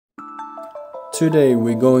Today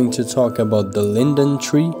we're going to talk about the linden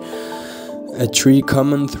tree, a tree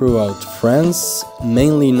common throughout France,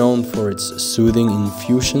 mainly known for its soothing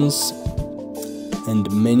infusions and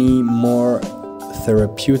many more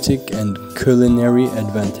therapeutic and culinary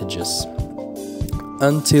advantages.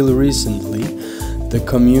 Until recently, the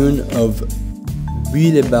commune of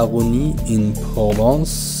Buis-les-Baronnies in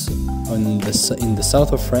Provence, in the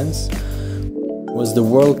south of France, was the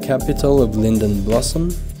world capital of linden blossom,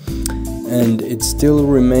 and it still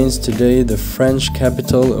remains today the French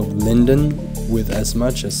capital of linden, with as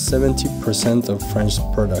much as 70% of French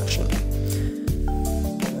production.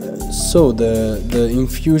 So the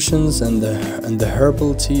infusions and the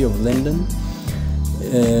herbal tea of linden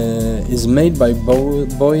is made by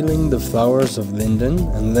boiling the flowers of linden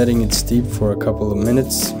and letting it steep for a couple of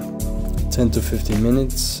minutes, 10 to 15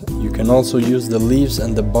 minutes. You can also use the leaves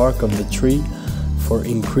and the bark of the tree for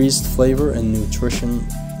increased flavor and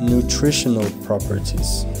nutritional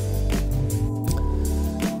properties.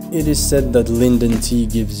 It is said that linden tea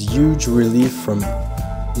gives huge relief from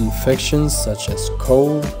infections such as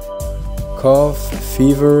cold, cough,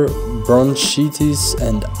 fever, bronchitis,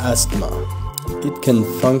 and asthma. It can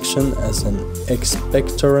function as an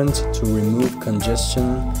expectorant to remove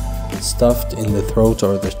congestion stuffed in the throat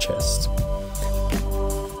or the chest.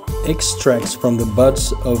 Extracts from the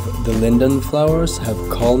buds of the linden flowers have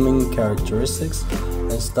calming characteristics,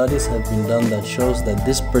 and studies have been done that shows that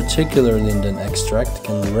this particular linden extract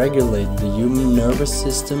can regulate the human nervous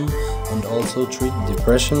system and also treat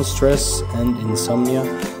depression, stress, and insomnia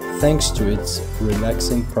thanks to its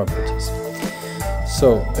relaxing properties.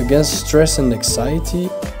 So, against stress and anxiety,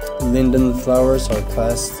 linden flowers are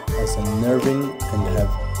classed as unnerving and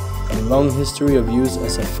have a long history of use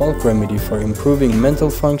as a folk remedy for improving mental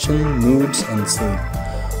function, moods, and sleep.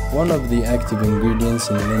 One of the active ingredients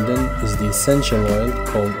in linden is the essential oil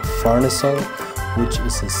called farnesol, which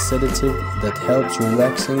is a sedative that helps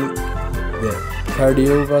relaxing the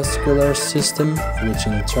cardiovascular system, which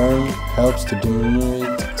in turn helps to diminish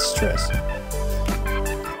stress.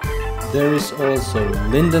 There is also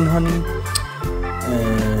linden honey,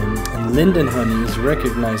 and linden honey is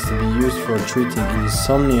recognized to be used for treating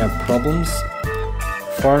insomnia problems.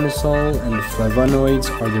 Farnesol and flavonoids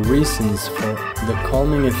are the reasons for the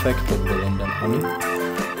calming effect of the linden honey.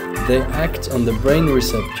 They act on the brain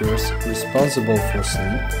receptors responsible for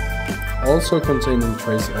sleep, also containing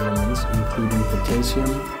trace elements including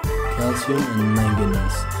potassium, calcium, and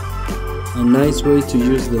manganese. A nice way to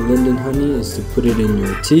use the linden honey is to put it in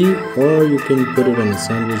your tea, or you can put it on a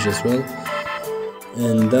sandwich as well.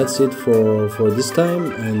 And that's it for this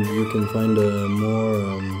time, and you can find a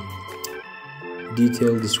more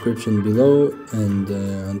detailed description below. And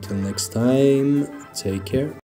until next time, take care.